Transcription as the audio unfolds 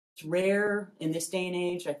It's rare in this day and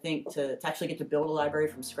age, I think, to actually get to build a library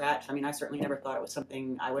from scratch. I mean, I certainly never thought it was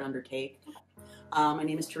something I would undertake. My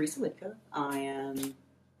name is Theresa Liedtka. I am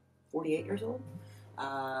 48 years old.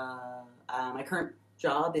 My current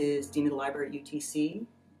job is Dean of the Library at UTC.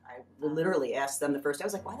 I literally asked them the first day, I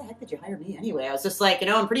was like, why the heck did you hire me anyway? I was just like,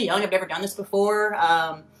 I'm pretty young, I've never done this before.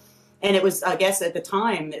 And it was, I guess at the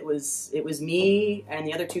time, it was me and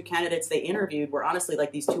the other two candidates they interviewed were honestly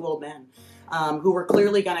like these two old men who were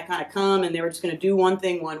clearly going to kind of come and they were just going to do one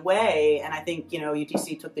thing one way. And I think,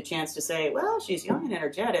 UTC took the chance to say, well, she's young and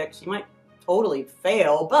energetic. She might totally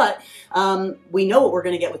fail, but we know what we're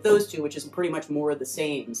going to get with those two, which is pretty much more of the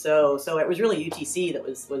same. So it was really UTC that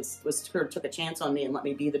was sort of took a chance on me and let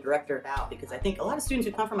me be the director out, because I think a lot of students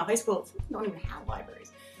who come from a high school don't even have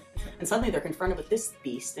libraries. And suddenly they're confronted with this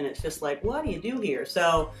beast, and it's just like, what do you do here?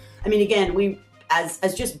 So, I mean, again, we,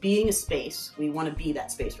 as just being a space, we want to be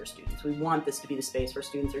that space for students. We want this to be the space where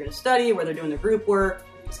students are going to study, where they're doing their group work,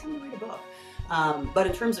 just come to read a book. But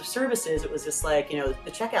in terms of services, it was just like,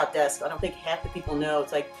 the checkout desk, I don't think half the people know,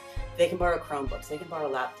 it's like they can borrow Chromebooks, they can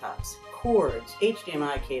borrow laptops, cords,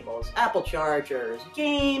 HDMI cables, Apple chargers,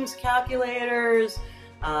 games, calculators,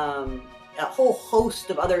 a whole host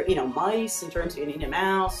of other, mice in terms of you need a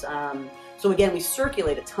mouse. So again, we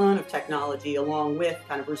circulate a ton of technology along with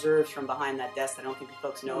kind of reserves from behind that desk that I don't think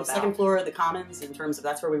folks know about. Second floor of the Commons, in terms of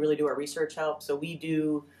that's where we really do our research help. So we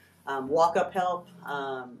do walk-up help,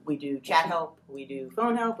 we do chat help, we do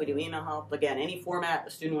phone help, we do email help. Again, any format a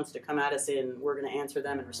student wants to come at us in, we're going to answer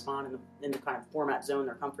them and respond in the kind of format zone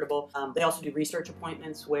they're comfortable. They also do research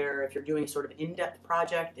appointments where if you're doing a sort of in-depth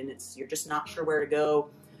project and you're just not sure where to go,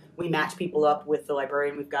 we match people up with the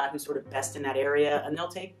librarian we've got who's sort of best in that area, and they'll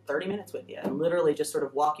take 30 minutes with you and literally just sort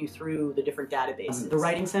of walk you through the different databases. The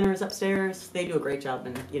writing center is upstairs. They do a great job,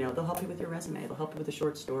 and they'll help you with your resume, they'll help you with a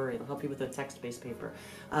short story, they'll help you with a text-based paper.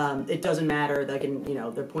 It doesn't matter. They can,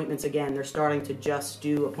 the appointments, again, they're starting to just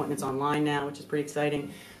do appointments online now, which is pretty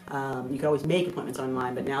exciting. You can always make appointments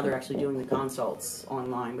online, but now they're actually doing the consults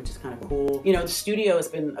online, which is kind of cool. The studio has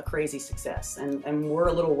been a crazy success, and we're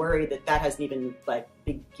a little worried that hasn't even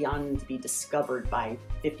begun to be discovered by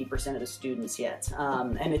 50% of the students yet,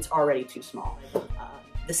 and it's already too small.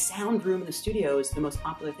 The sound room in the studio is the most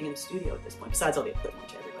popular thing in the studio at this point, besides all the equipment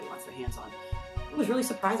which everybody wants their hands on. It was really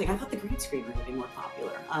surprising. I thought the green screen room would be more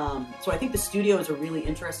popular. So I think the studio is a really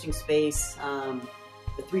interesting space.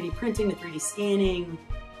 The 3D printing, the 3D scanning,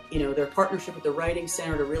 their partnership with the Writing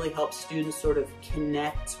Center to really help students sort of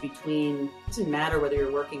connect between, it doesn't matter whether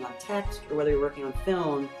you're working on text or whether you're working on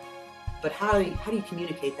film, but how do you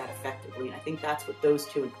communicate that effectively? And I think that's what those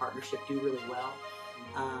two in partnership do really well.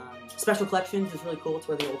 Special collections is really cool. It's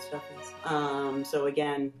where the old stuff is. So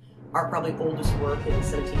again, our probably oldest work is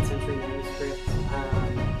 17th century manuscript.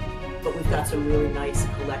 But we've got some really nice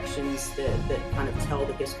collections that kind of tell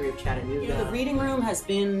the history of Chattanooga. The reading room has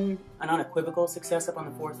been an unequivocal success up on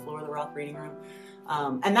the 4th floor of the Roth Reading Room.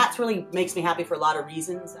 And that's really makes me happy for a lot of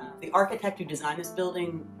reasons. The architect who designed this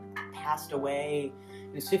building passed away.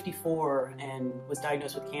 He was 54 and was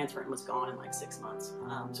diagnosed with cancer and was gone in like 6 months.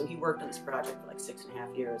 So he worked on this project for like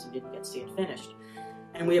 6.5 years and didn't get to see it finished.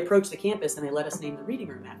 And we approached the campus and they let us name the reading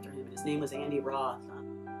room after him. And his name was Andy Roth.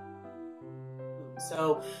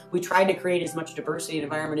 So we tried to create as much diversity and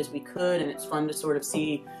environment as we could, and it's fun to sort of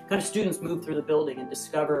see kind of students move through the building and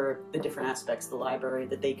discover the different aspects of the library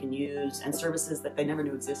that they can use and services that they never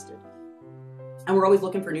knew existed. And we're always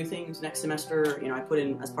looking for new things. Next semester, I put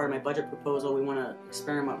in, as part of my budget proposal, we want to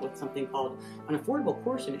experiment with something called an affordable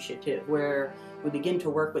course initiative, where we begin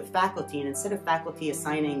to work with faculty, and instead of faculty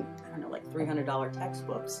assigning, like $300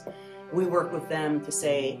 textbooks, we work with them to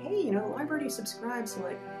say, hey, the library subscribes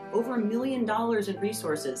to over $1 million in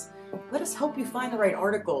resources. Let us help you find the right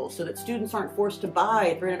article so that students aren't forced to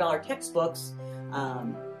buy $300 textbooks.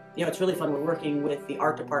 It's really fun. We're working with the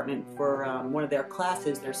art department for one of their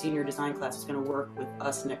classes. Their senior design class is going to work with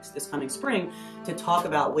us this coming spring to talk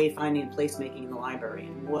about wayfinding and placemaking in the library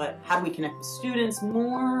and how do we connect with students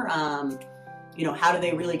more. How do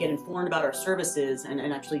they really get informed about our services and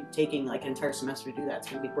actually taking an entire semester to do that. It's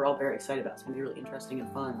going to be, we're all very excited about it. It's going to be really interesting and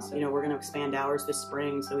fun. So, we're going to expand hours this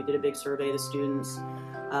spring. So we did a big survey of the students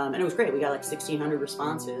and it was great. We got 1,600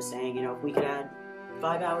 responses saying, if we could add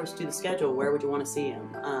 5 hours to the schedule, where would you want to see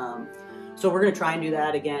them? So we're going to try and do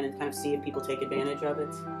that again and kind of see if people take advantage of it.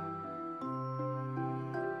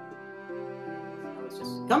 It's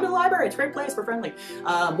just, come to the library. It's a great place. We're friendly.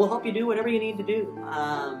 We'll help you do whatever you need to do.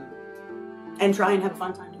 And try and have a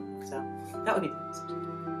fun time doing it. So that would be nice.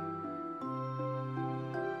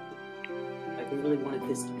 We really wanted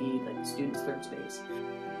this to be the students' third space.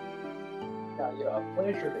 Liedtka, you're a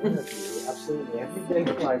pleasure to interview. Absolutely.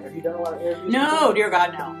 Have you done a lot of interviews? No, dear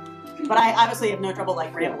God, no. But I obviously have no trouble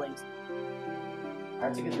like rambling.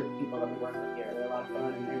 That's a good group of people that we work with here. They're a lot of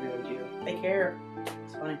fun and they really do. They care.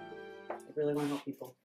 It's funny. They really want to help people.